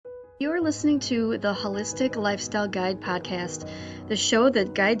You're listening to the Holistic Lifestyle Guide podcast, the show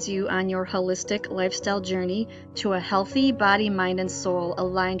that guides you on your holistic lifestyle journey to a healthy body, mind, and soul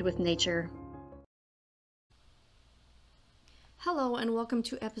aligned with nature. Hello, and welcome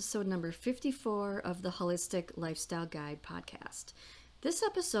to episode number 54 of the Holistic Lifestyle Guide podcast. This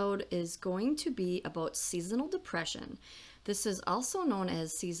episode is going to be about seasonal depression. This is also known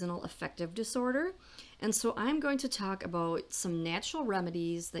as seasonal affective disorder. And so I'm going to talk about some natural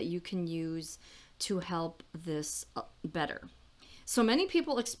remedies that you can use to help this better. So many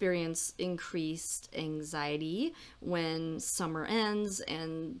people experience increased anxiety when summer ends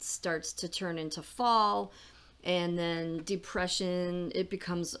and starts to turn into fall. And then depression, it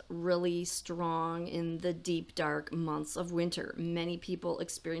becomes really strong in the deep, dark months of winter. Many people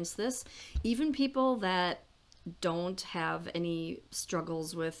experience this, even people that don't have any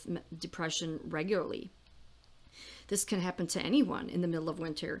struggles with depression regularly. This can happen to anyone in the middle of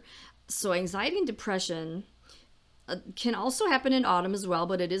winter. So anxiety and depression can also happen in autumn as well,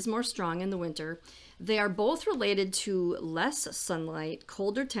 but it is more strong in the winter. They are both related to less sunlight,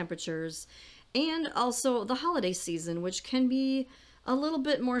 colder temperatures, and also the holiday season, which can be a little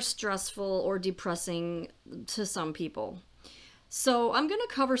bit more stressful or depressing to some people. So I'm going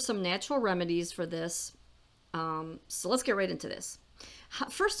to cover some natural remedies for this. So let's get right into this.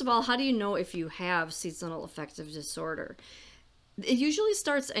 First of all, how do you know if you have seasonal affective disorder? It usually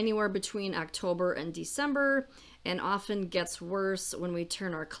starts anywhere between October and December and often gets worse when we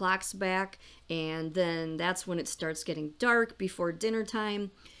turn our clocks back, and then that's when it starts getting dark before dinner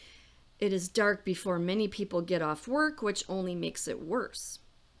time. It is dark before many people get off work, which only makes it worse.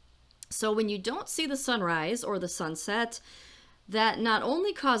 So when you don't see the sunrise or the sunset, that not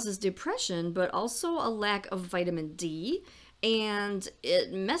only causes depression, but also a lack of vitamin D, and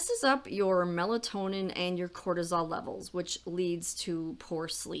it messes up your melatonin and your cortisol levels, which leads to poor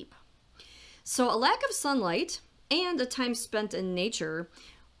sleep. So a lack of sunlight and lack of time spent in nature,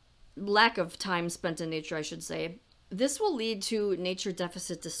 I should say, this will lead to nature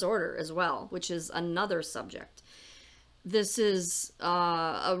deficit disorder as well, which is another subject. This is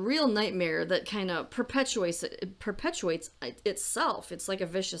a real nightmare that kind of perpetuates itself. It's like a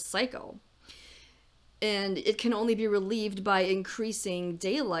vicious cycle. And it can only be relieved by increasing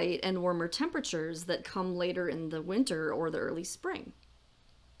daylight and warmer temperatures that come later in the winter or the early spring.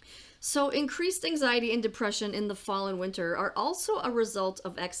 So increased anxiety and depression in the fall and winter are also a result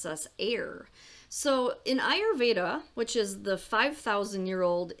of excess air. So in Ayurveda, which is the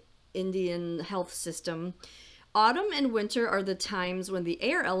 5,000-year-old Indian health system, autumn and winter are the times when the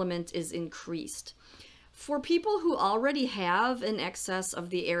air element is increased. For people who already have an excess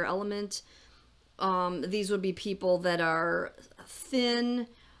of the air element, these would be people that are thin,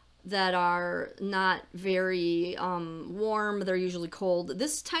 that are not very warm, they're usually cold.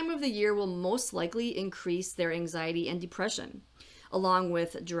 This time of the year will most likely increase their anxiety and depression, along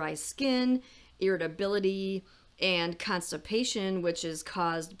with dry skin, irritability, and constipation, which is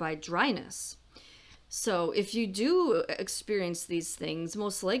caused by dryness. So if you do experience these things,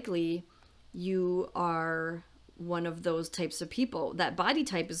 most likely you are one of those types of people. That body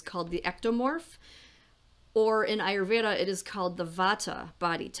type is called the ectomorph, or in Ayurveda, it is called the Vata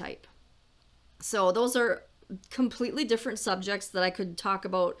body type. So those are completely different subjects that I could talk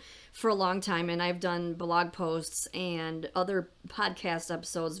about for a long time, and I've done blog posts and other podcast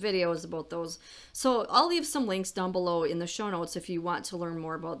episodes, videos about those. So I'll leave some links down below in the show notes if you want to learn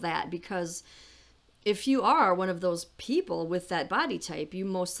more about that, because if you are one of those people with that body type, you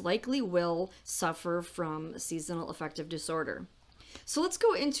most likely will suffer from seasonal affective disorder. So let's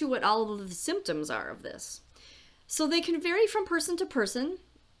go into what all of the symptoms are of this. So they can vary from person to person,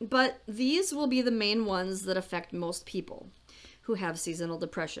 but these will be the main ones that affect most people who have seasonal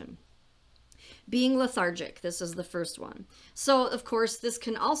depression. Being lethargic, this is the first one. So of course, this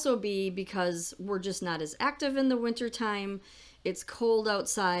can also be because we're just not as active in the wintertime. It's cold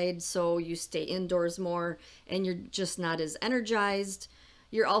outside, so you stay indoors more and you're just not as energized.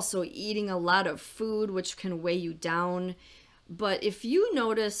 You're also eating a lot of food, which can weigh you down. But if you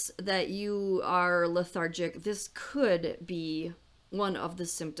notice that you are lethargic, this could be one of the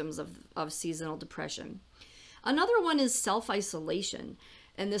symptoms of seasonal depression. Another one is self-isolation,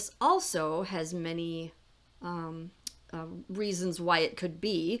 and this also has many reasons why it could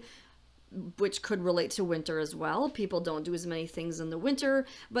be, which could relate to winter as well. People don't do as many things in the winter,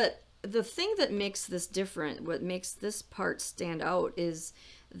 but the thing that makes this different, what makes this part stand out, is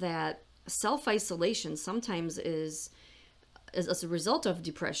that self-isolation sometimes is as a result of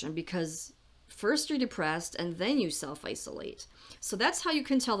depression, because first you're depressed and then you self-isolate. So that's how you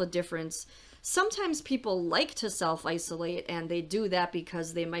can tell the difference. Sometimes people like to self-isolate, and they do that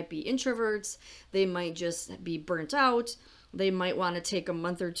because they might be introverts, they might just be burnt out, they might want to take a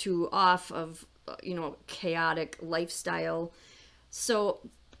month or two off of, chaotic lifestyle. So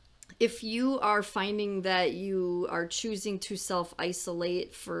if you are finding that you are choosing to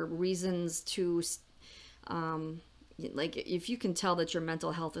self-isolate for reasons to, like if you can tell that your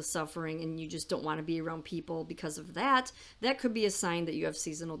mental health is suffering and you just don't want to be around people because of that, that could be a sign that you have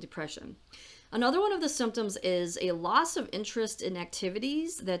seasonal depression. Another one of the symptoms is a loss of interest in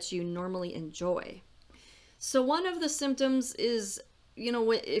activities that you normally enjoy. So one of the symptoms is,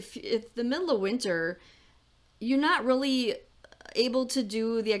 if the middle of winter, you're not really able to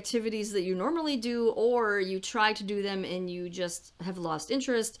do the activities that you normally do, or you try to do them and you just have lost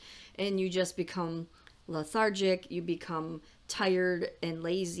interest and you just become lethargic, you become tired and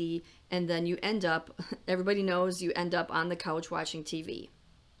lazy, and then you end up, everybody knows, you end up on the couch watching TV.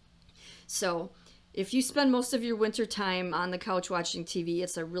 So if you spend most of your winter time on the couch watching TV,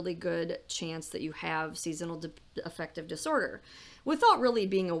 it's a really good chance that you have seasonal affective disorder without really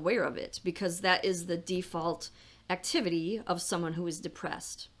being aware of it, because that is the default activity of someone who is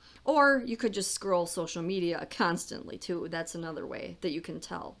depressed. Or you could just scroll social media constantly too. That's another way that you can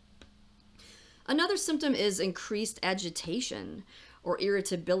tell. Another symptom is increased agitation or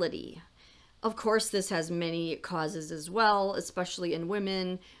irritability. Of course, this has many causes as well, especially in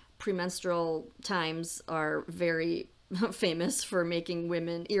women. Premenstrual times are very famous for making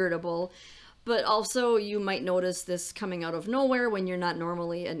women irritable, but also you might notice this coming out of nowhere when you're not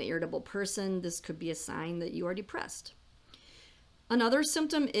normally an irritable person. This could be a sign that you are depressed. Another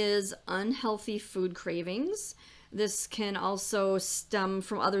symptom is unhealthy food cravings. This can also stem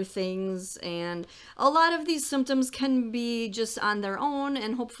from other things, and a lot of these symptoms can be just on their own,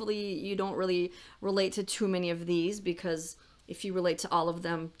 and hopefully you don't really relate to too many of these, because if you relate to all of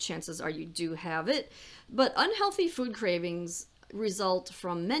them, chances are you do have it. But unhealthy food cravings result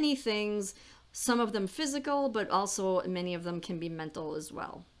from many things, some of them physical, but also many of them can be mental as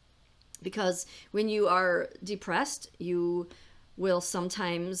well. Because when you are depressed, you will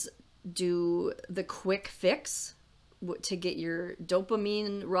sometimes do the quick fix to get your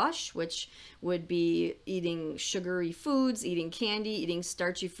dopamine rush, which would be eating sugary foods, eating candy, eating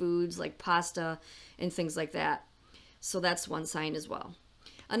starchy foods like pasta and things like that. So that's one sign as well.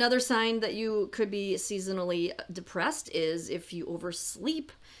 Another sign that you could be seasonally depressed is if you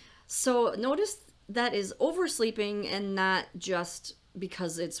oversleep. So notice that is oversleeping and not just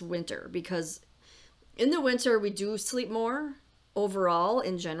because it's winter, because in the winter we do sleep more overall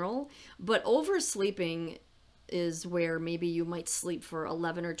in general, but oversleeping is where maybe you might sleep for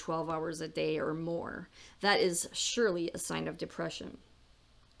 11 or 12 hours a day or more. That is surely a sign of depression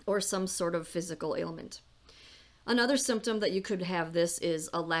or some sort of physical ailment. Another symptom that you could have this is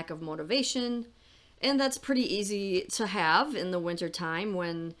a lack of motivation, and that's pretty easy to have in the winter time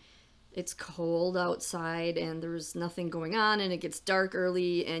when it's cold outside and there's nothing going on and it gets dark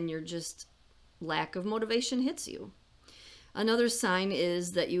early and you're just lack of motivation hits you. Another sign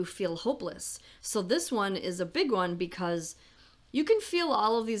is that you feel hopeless. So this one is a big one because you can feel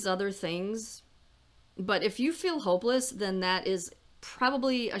all of these other things, but if you feel hopeless, then that is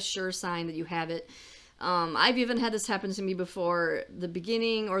probably a sure sign that you have it. I've even had this happen to me before. The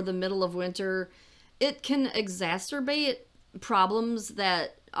beginning or the middle of winter, it can exacerbate problems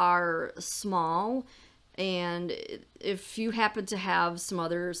that are small, and if you happen to have some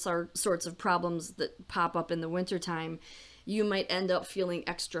other sorts of problems that pop up in the wintertime, you might end up feeling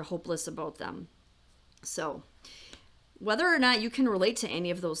extra hopeless about them. So whether or not you can relate to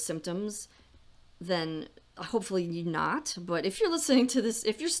any of those symptoms, then hopefully you not. But if you're listening to this,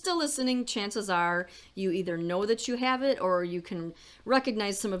 if you're still listening, chances are you either know that you have it or you can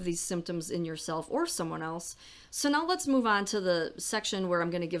recognize some of these symptoms in yourself or someone else. So now let's move on to the section where I'm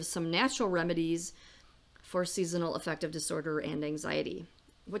going to give some natural remedies for seasonal affective disorder and anxiety.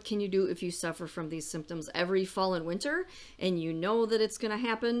 What can you do if you suffer from these symptoms every fall and winter and you know that it's going to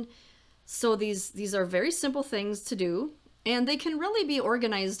happen? So these are very simple things to do, and they can really be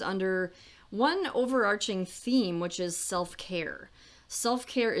organized under one overarching theme, which is self-care.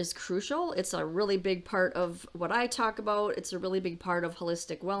 Self-care is crucial. It's a really big part of what I talk about. It's a really big part of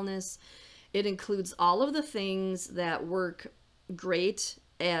holistic wellness. It includes all of the things that work great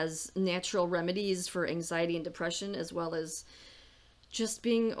as natural remedies for anxiety and depression, as well as just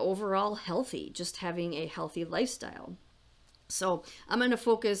being overall healthy, just having a healthy lifestyle. So I'm going to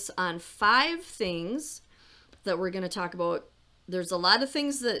focus on 5 things that we're going to talk about. There's a lot of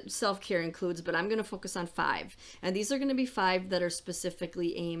things that self-care includes, but I'm going to focus on 5. And these are going to be 5 that are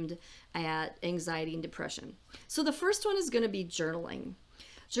specifically aimed at anxiety and depression. So the first one is going to be journaling.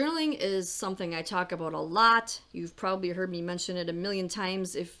 Journaling is something I talk about a lot. You've probably heard me mention it a million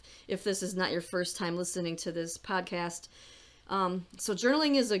times if this is not your first time listening to this podcast. So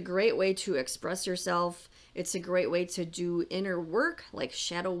journaling is a great way to express yourself. It's a great way to do inner work, like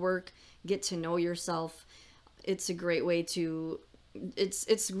shadow work, get to know yourself. It's a great way to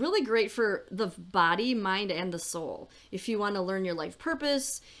it's really great for the body, mind, and the soul. If you want to learn your life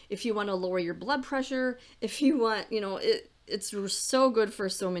purpose, if you want to lower your blood pressure, if you want, it's so good for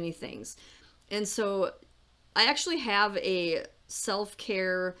so many things. And so I actually have a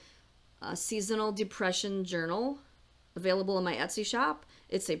self-care seasonal depression journal available in my Etsy shop.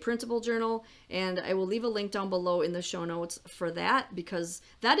 It's a printable journal, and I will leave a link down below in the show notes for that, because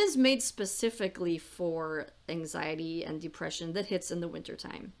that is made specifically for anxiety and depression that hits in the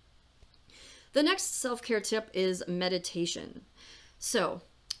wintertime. The next self-care tip is meditation. So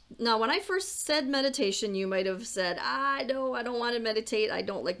now, when I first said meditation, you might have said, I don't want to meditate. I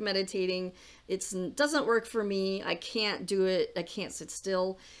don't like meditating. It doesn't work for me. I can't do it. I can't sit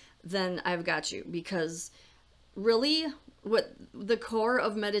still. Then I've got you, because really what the core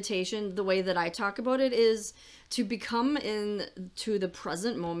of meditation, the way that I talk about it, is to become into the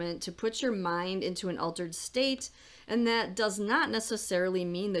present moment, to put your mind into an altered state. And that does not necessarily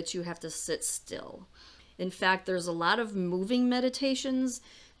mean that you have to sit still. In fact, there's a lot of moving meditations.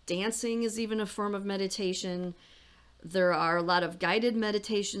 Dancing is even a form of meditation. There are a lot of guided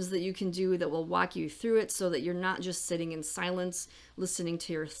meditations that you can do that will walk you through it so that you're not just sitting in silence, listening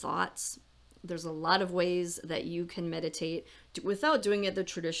to your thoughts. There's a lot of ways that you can meditate without doing it the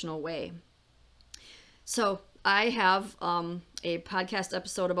traditional way. So I have a podcast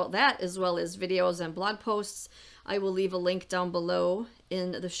episode about that, as well as videos and blog posts. I will leave a link down below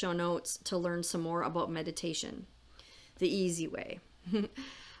in the show notes to learn some more about meditation, the easy way.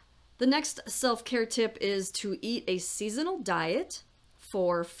 The next self-care tip is to eat a seasonal diet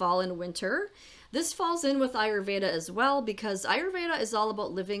for fall and winter. This falls in with Ayurveda as well, because Ayurveda is all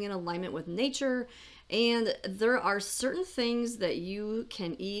about living in alignment with nature, and there are certain things that you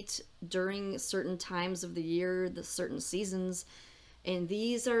can eat during certain times of the year, the certain seasons, and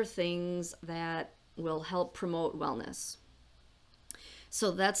these are things that will help promote wellness.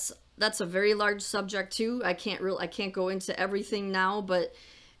 So that's a very large subject too. I can't go into everything now, but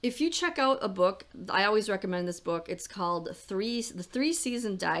if you check out a book, I always recommend this book. It's called The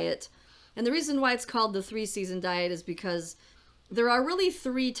 3-Season Diet. And the reason why it's called the 3-Season Diet is because there are really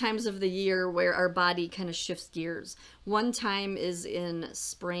 3 times of the year where our body kind of shifts gears. One time is in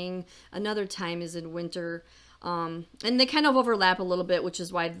spring, another time is in winter, and they kind of overlap a little bit, which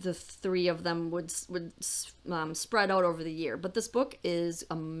is why the 3 of them would spread out over the year. But this book is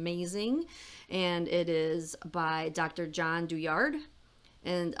amazing, and it is by Dr. John Douillard.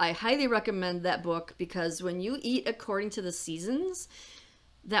 And I highly recommend that book, because when you eat according to the seasons,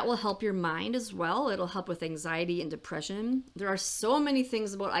 that will help your mind as well. It'll help with anxiety and depression. There are so many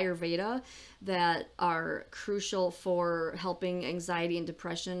things about Ayurveda that are crucial for helping anxiety and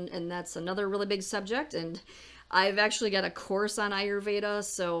depression, and that's another really big subject. And I've actually got a course on Ayurveda,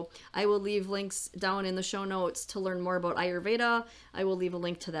 so I will leave links down in the show notes to learn more about Ayurveda. I will leave a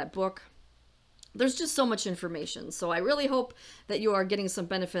link to that book. There's just so much information. So I really hope that you are getting some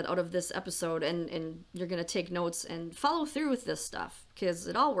benefit out of this episode, and you're going to take notes and follow through with this stuff, because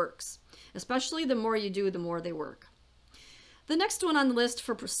it all works. Especially the more you do, the more they work. The next one on the list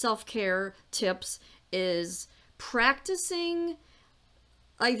for self-care tips is practicing.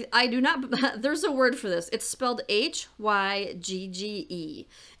 I do not, there's a word for this. It's spelled H-Y-G-G-E.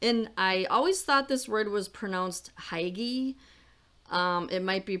 And I always thought this word was pronounced Hygie. It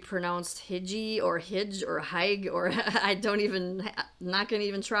might be pronounced Hidgy or Hidge or Hige, or not going to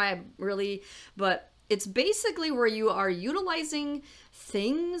even try really, but it's basically where you are utilizing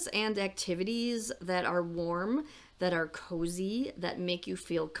things and activities that are warm, that are cozy, that make you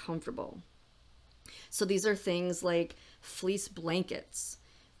feel comfortable. So these are things like fleece blankets,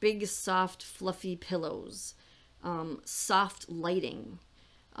 big soft fluffy pillows, soft lighting,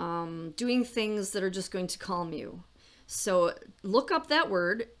 doing things that are just going to calm you. So look up that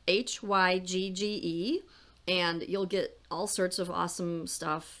word, H-Y-G-G-E, and you'll get all sorts of awesome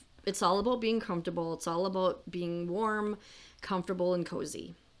stuff. It's all about being comfortable. It's all about being warm, comfortable, and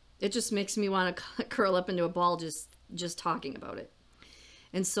cozy. It just makes me want to curl up into a ball just talking about it.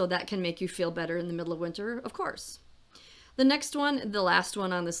 And so that can make you feel better in the middle of winter, of course. The next one, the last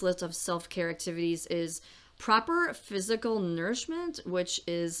one on this list of self-care activities, is proper physical nourishment, which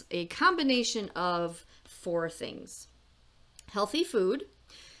is a combination of 4 things. Healthy food,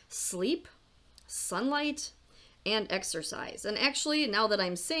 sleep, sunlight, and exercise. And actually, now that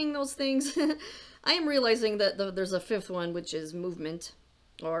I'm saying those things, I am realizing that there's a 5th one, which is movement.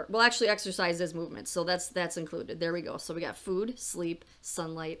 Or, well, actually, exercise is movement, so that's included. There we go. So we got food, sleep,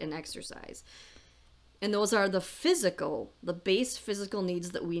 sunlight, and exercise. And those are the base physical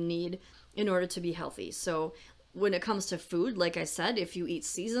needs that we need in order to be healthy. So when it comes to food, like I said, if you eat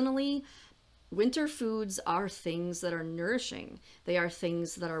seasonally, winter foods are things that are nourishing. They are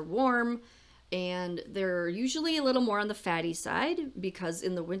things that are warm, and they're usually a little more on the fatty side, because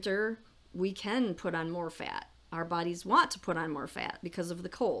in the winter we can put on more fat. Our bodies want to put on more fat because of the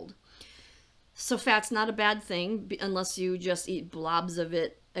cold. So fat's not a bad thing unless you just eat blobs of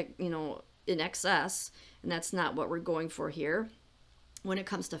it, in excess, and that's not what we're going for here. When it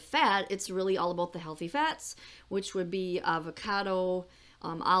comes to fat, it's really all about the healthy fats, which would be avocado,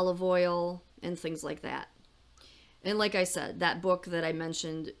 olive oil, and things like that. And like I said, that book that I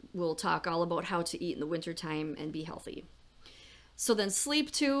mentioned will talk all about how to eat in the wintertime and be healthy. So then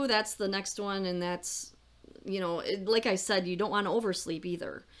sleep too, that's the next one, and that's, like I said, you don't want to oversleep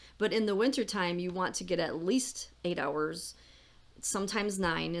either. But in the wintertime, you want to get at least 8 hours, sometimes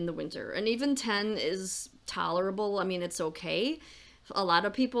 9 in the winter. And even 10 is tolerable. I mean, it's okay. A lot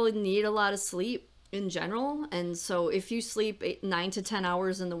of people need a lot of sleep in general. And so if you sleep 9 to 10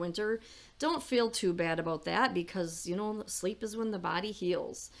 hours in the winter, don't feel too bad about that, because, sleep is when the body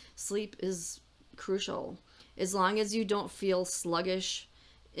heals. Sleep is crucial. As long as you don't feel sluggish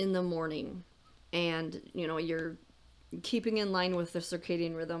in the morning, and, you're keeping in line with the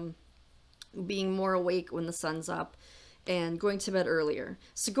circadian rhythm, being more awake when the sun's up, and going to bed earlier.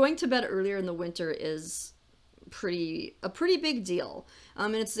 So going to bed earlier in the winter is a pretty big deal.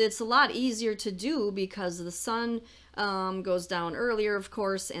 And it's a lot easier to do because the sun goes down earlier, of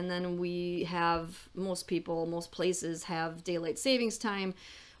course, and then most places have daylight savings time,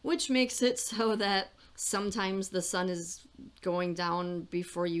 which makes it so that sometimes the sun is going down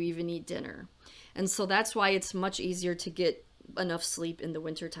before you even eat dinner. And so that's why it's much easier to get enough sleep in the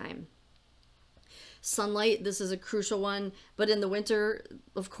wintertime. Sunlight, this is a crucial one, but in the winter,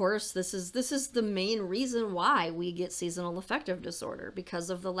 of course, this is the main reason why we get seasonal affective disorder, because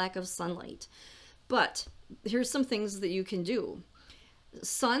of the lack of sunlight. But here's some things that you can do.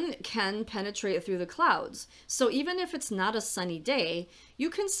 Sun can penetrate through the clouds. So even if it's not a sunny day, you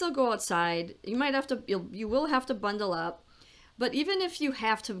can still go outside. You will have to bundle up, but even if you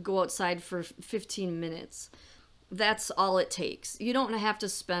have to go outside for 15 minutes, that's all it takes. You don't have to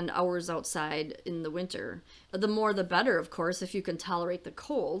spend hours outside in the winter. The more the better, of course, if you can tolerate the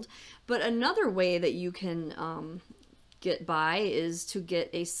cold. But another way that you can get by is to get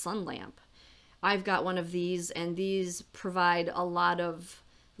a sun lamp. I've got one of these, and these provide a lot of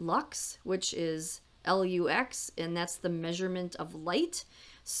lux, which is LUX, and that's the measurement of light.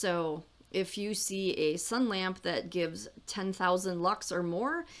 So if you see a sun lamp that gives 10,000 lux or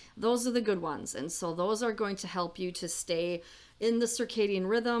more, those are the good ones. And so those are going to help you to stay in the circadian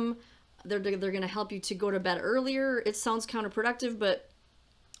rhythm. They're going to help you to go to bed earlier. It sounds counterproductive, but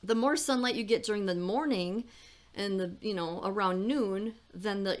the more sunlight you get during the morning and around noon,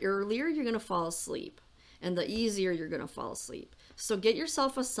 then the earlier you're going to fall asleep and the easier you're going to fall asleep. So get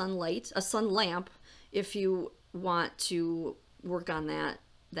yourself a sun lamp, if you want to work on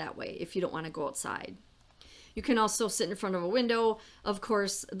that way, if you don't want to go outside. You can also sit in front of a window. Of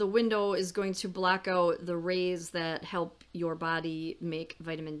course, the window is going to block out the rays that help your body make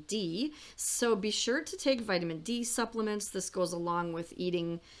vitamin D. So be sure to take vitamin D supplements. This goes along with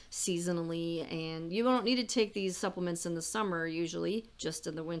eating seasonally, and you don't need to take these supplements in the summer usually, just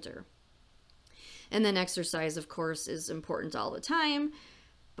in the winter. And then exercise, of course, is important all the time.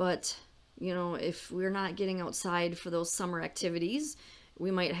 But, if we're not getting outside for those summer activities, we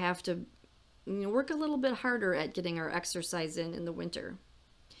might have to work a little bit harder at getting our exercise in the winter.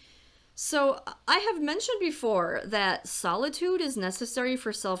 So I have mentioned before that solitude is necessary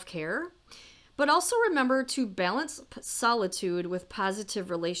for self-care, but also remember to balance solitude with positive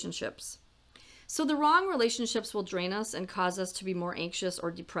relationships. So the wrong relationships will drain us and cause us to be more anxious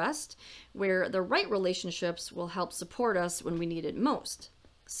or depressed, where the right relationships will help support us when we need it most.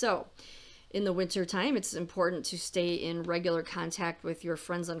 So in the wintertime, it's important to stay in regular contact with your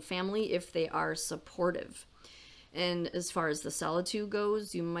friends and family if they are supportive. And as far as the solitude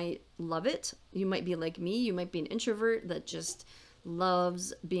goes, you might love it. You might be like me. You might be an introvert that just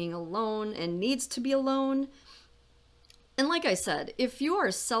loves being alone and needs to be alone. And like I said, if you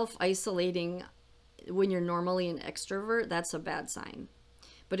are self-isolating when you're normally an extrovert, that's a bad sign.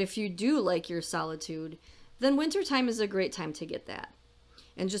 But if you do like your solitude, then wintertime is a great time to get that.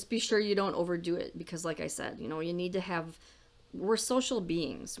 And just be sure you don't overdo it, because like I said, you need to we're social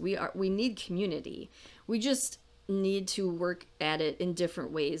beings. We need community. We just need to work at it in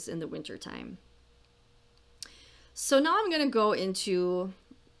different ways in the wintertime. So now I'm going to go into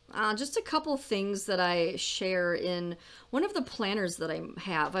Just a couple things that I share in one of the planners that I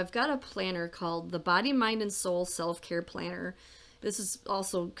have. I've got a planner called the Body, Mind, and Soul Self-Care Planner. This is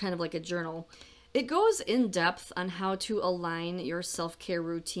also kind of like a journal. It goes in depth on how to align your self-care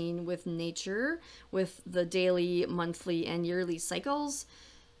routine with nature, with the daily, monthly, and yearly cycles.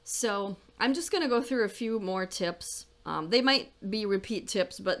 So I'm just going to go through a few more tips. They might be repeat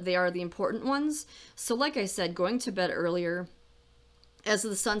tips, but they are the important ones. So like I said, going to bed earlier. As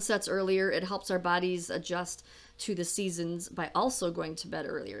the sun sets earlier, it helps our bodies adjust to the seasons by also going to bed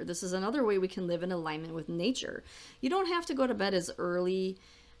earlier. This is another way we can live in alignment with nature. You don't have to go to bed as early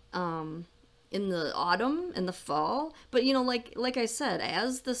in the autumn and the fall, but you know, like I said,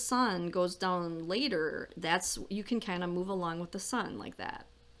 as the sun goes down later, you can kind of move along with the sun like that.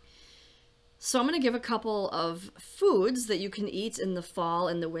 So I'm going to give a couple of foods that you can eat in the fall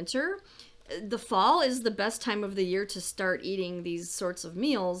and the winter. The fall is the best time of the year to start eating these sorts of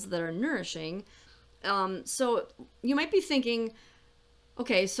meals that are nourishing. So you might be thinking,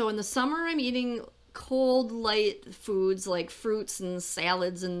 okay, so in the summer I'm eating cold, light foods like fruits and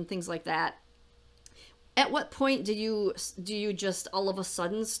salads and things like that. At what point do you just all of a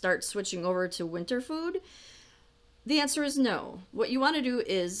sudden start switching over to winter food? The answer is no. What you want to do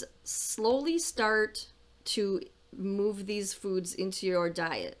is slowly start to move these foods into your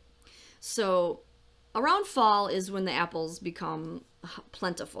diet. So around fall is when the apples become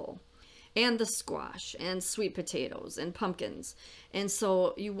plentiful, and the squash and sweet potatoes and pumpkins. And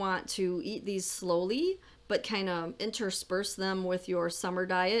so you want to eat these slowly, but kind of intersperse them with your summer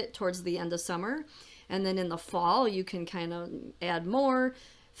diet towards the end of summer. And then in the fall, you can kind of add more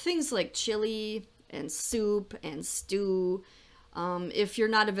things like chili and soup and stew. If you're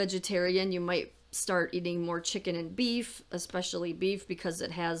not a vegetarian, you might start eating more chicken and beef, especially beef, because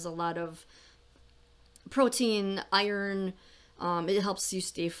it has a lot of protein, iron. It helps you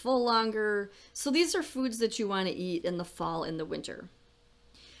stay full longer. So these are foods that you want to eat in the fall and the winter.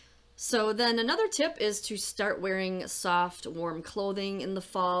 So then another tip is to start wearing soft, warm clothing in the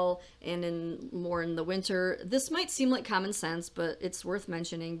fall and more in the winter. This might seem like common sense, but it's worth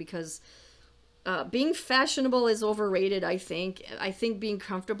mentioning because being fashionable is overrated, I think. I think being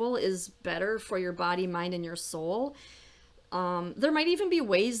comfortable is better for your body, mind, and your soul. There might even be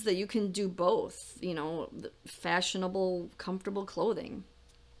ways that you can do both, you know, fashionable, comfortable clothing.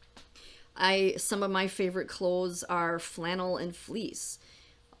 Some of my favorite clothes are flannel and fleece.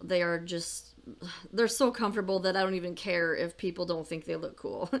 They're so comfortable that I don't even care if people don't think they look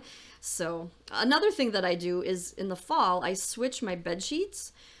cool. So another thing that I do is in the fall, I switch my bed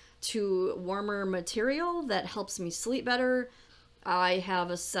sheets to warmer material that helps me sleep better. I have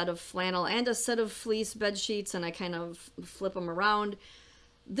a set of flannel and a set of fleece bed sheets, and I kind of flip them around.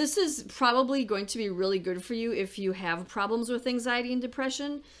 This is probably going to be really good for you if you have problems with anxiety and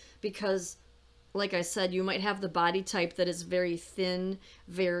depression, because like I said, you might have the body type that is very thin,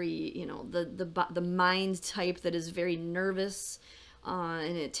 very, you know, the mind type that is very nervous,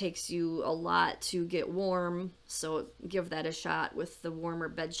 and it takes you a lot to get warm. So give that a shot with the warmer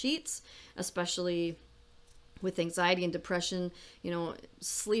bed sheets, especially with anxiety and depression. You know,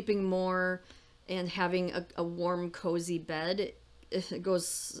 sleeping more and having a warm, cozy bed, it goes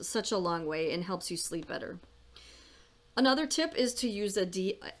such a long way and helps you sleep better. Another tip is to use a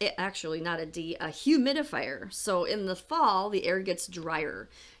humidifier. So in the fall, the air gets drier.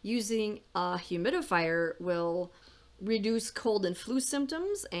 Using a humidifier will reduce cold and flu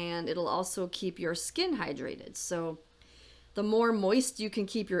symptoms, and it'll also keep your skin hydrated. So the more moist you can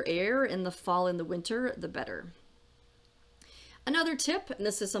keep your air in the fall and the winter, the better. Another tip, and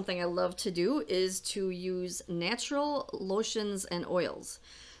this is something I love to do, is to use natural lotions and oils.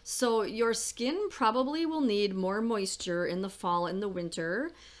 So your skin probably will need more moisture in the fall and the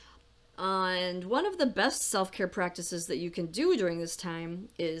winter. And one of the best self-care practices that you can do during this time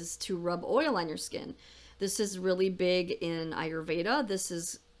is to rub oil on your skin. This is really big in Ayurveda. This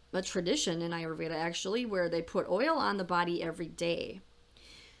is a tradition in Ayurveda, actually, where they put oil on the body every day.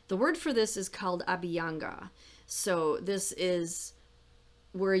 The word for this is called abhyanga. So this is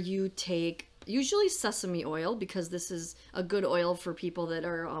where you take usually sesame oil, because this is a good oil for people that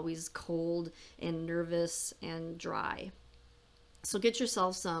are always cold and nervous and dry. So get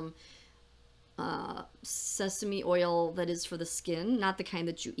yourself some sesame oil that is for the skin, not the kind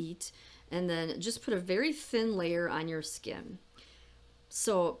that you eat, and then just put a very thin layer on your skin.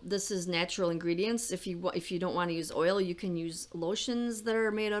 So this is natural ingredients. If you don't want to use oil, you can use lotions that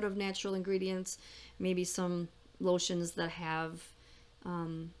are made out of natural ingredients, maybe some lotions that have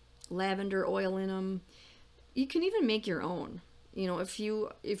lavender oil in them. You can even make your own. You know, if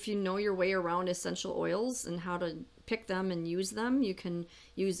you know your way around essential oils and how to pick them and use them, you can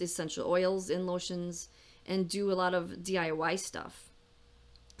use essential oils in lotions and do a lot of DIY stuff.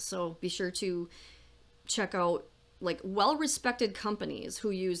 So be sure to check out like well-respected companies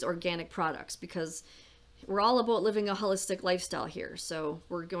who use organic products, because we're all about living a holistic lifestyle here. So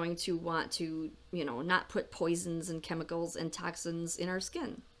we're going to want to, you know, not put poisons and chemicals and toxins in our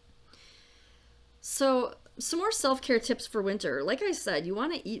skin. So some more self-care tips for winter. Like I said, you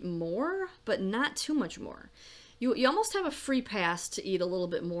want to eat more, but not too much more. You almost have a free pass to eat a little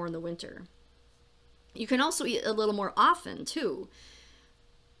bit more in the winter. You can also eat a little more often too,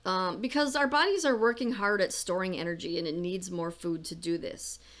 because our bodies are working hard at storing energy and it needs more food to do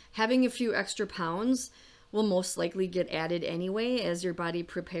this. Having a few extra pounds will most likely get added anyway as your body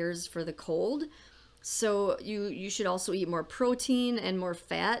prepares for the cold. So you should also eat more protein and more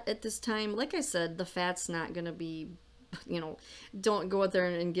fat at this time. Like I said, the fat's not going to be, you know, don't go out there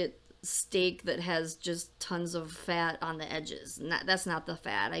and get steak that has just tons of fat on the edges. That's not the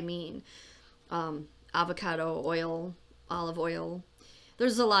fat. I mean, avocado oil, olive oil.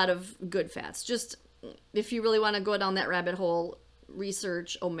 There's a lot of good fats. Just if you really want to go down that rabbit hole,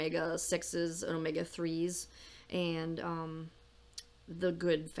 research omega-6s and omega-3s and the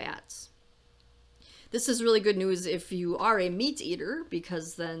good fats. This is really good news if you are a meat eater,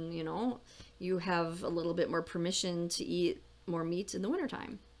 because then, you know, you have a little bit more permission to eat more meat in the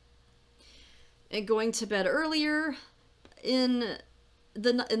wintertime. And going to bed earlier in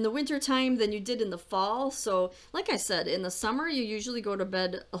the wintertime than you did in the fall. So like I said, in the summer you usually go to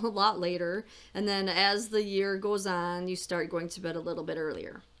bed a lot later, and then as the year goes on you start going to bed a little bit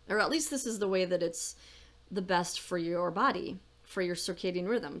earlier. Or at least this is the way that it's the best for your body, for your circadian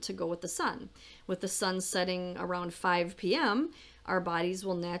rhythm, to go with the sun. With the sun setting around 5 p.m., our bodies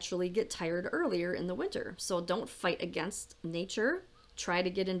will naturally get tired earlier in the winter. So don't fight against nature. Try to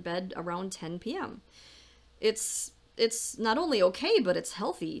get in bed around 10 p.m. It's not only okay, but it's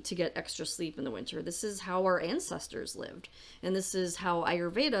healthy to get extra sleep in the winter. This is how our ancestors lived, and this is how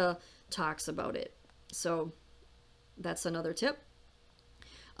Ayurveda talks about it. So that's another tip.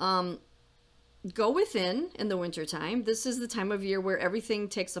 Go within in the wintertime. This is the time of year where everything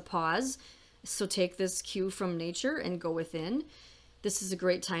takes a pause. So take this cue from nature and go within. This is a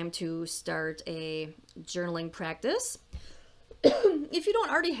great time to start a journaling practice. If you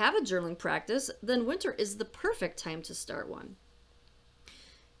don't already have a journaling practice, then winter is the perfect time to start one.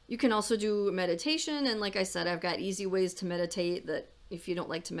 You can also do meditation, and like I said, I've got easy ways to meditate that if you don't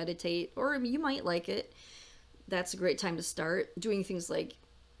like to meditate, or you might like it, that's a great time to start. Doing things like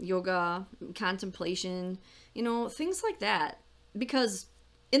yoga, contemplation, you know, things like that. Because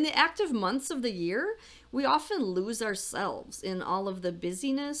in the active months of the year, we often lose ourselves in all of the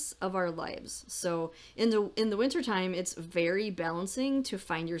busyness of our lives. So in the wintertime, it's very balancing to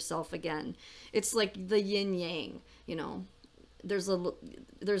find yourself again. It's like the yin yang, you know. There's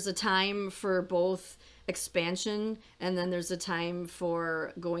a time for both expansion, and then there's a time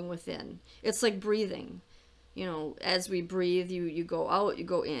for going within. It's like breathing. You know, as we breathe, you go out, you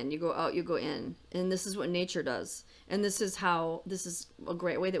go in, you go out, you go in. And this is what nature does. And this is a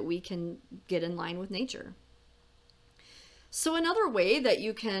great way that we can get in line with nature. So another way that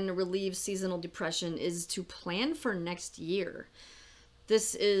you can relieve seasonal depression is to plan for next year.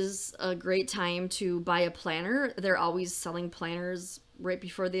 This is a great time to buy a planner. They're always selling planners right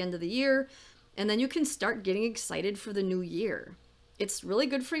before the end of the year. And then you can start getting excited for the new year. It's really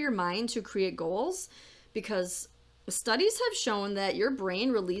good for your mind to create goals, because studies have shown that your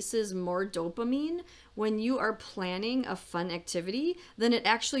brain releases more dopamine when you are planning a fun activity than it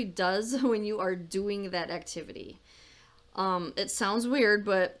actually does when you are doing that activity. It sounds weird,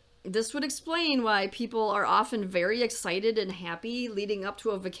 but this would explain why people are often very excited and happy leading up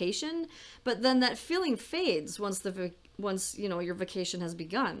to a vacation, but then that feeling fades once you know your vacation has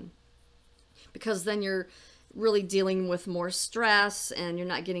begun. Because then you're really dealing with more stress and you're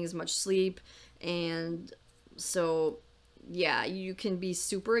not getting as much sleep. And so, yeah, you can be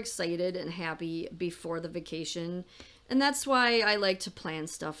super excited and happy before the vacation. And that's why I like to plan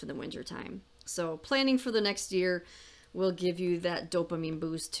stuff in the wintertime. So planning for the next year will give you that dopamine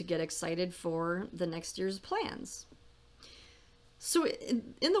boost to get excited for the next year's plans. So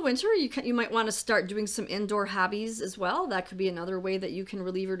in the winter, you might want to start doing some indoor hobbies as well. That could be another way that you can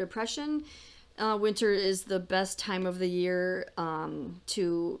relieve your depression. Winter is the best time of the year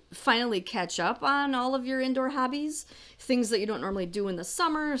to finally catch up on all of your indoor hobbies. Things that you don't normally do in the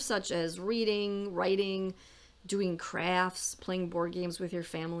summer, such as reading, writing, doing crafts, playing board games with your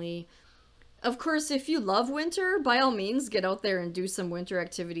family. Of course, if you love winter, by all means, get out there and do some winter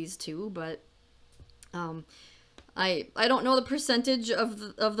activities too. But I don't know the percentage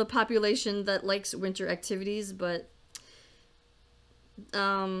of the population that likes winter activities, but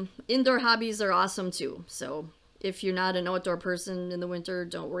indoor hobbies are awesome too. So if you're not an outdoor person in the winter,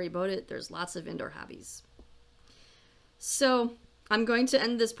 don't worry about it. There's lots of indoor hobbies. So I'm going to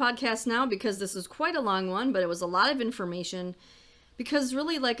end this podcast now because this is quite a long one, but it was a lot of information. Because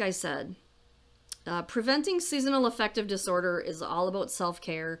really, like I said, preventing seasonal affective disorder is all about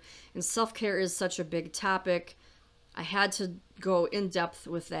self-care, and self-care is such a big topic. I had to go in depth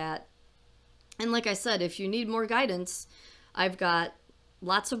with that. And like I said, if you need more guidance, I've got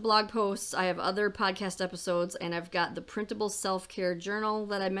lots of blog posts, I have other podcast episodes, and I've got the printable self-care journal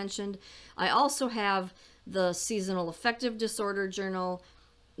that I mentioned. I also have the seasonal affective disorder journal,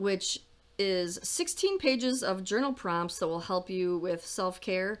 which is 16 pages of journal prompts that will help you with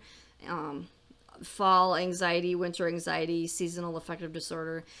self-care, fall anxiety, winter anxiety, seasonal affective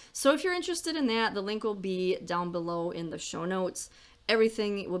disorder. So if you're interested in that, the link will be down below in the show notes.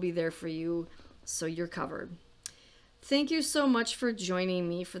 Everything will be there for you, so you're covered. Thank you so much for joining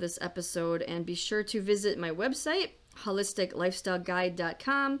me for this episode, and be sure to visit my website,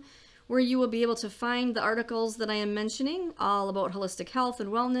 holisticlifestyleguide.com, where you will be able to find the articles that I am mentioning, all about holistic health and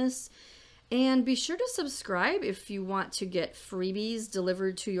wellness. And be sure to subscribe if you want to get freebies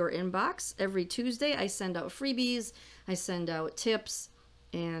delivered to your inbox. Every Tuesday, I send out freebies, I send out tips,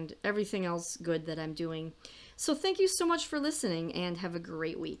 and everything else good that I'm doing. So thank you so much for listening, and have a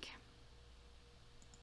great week.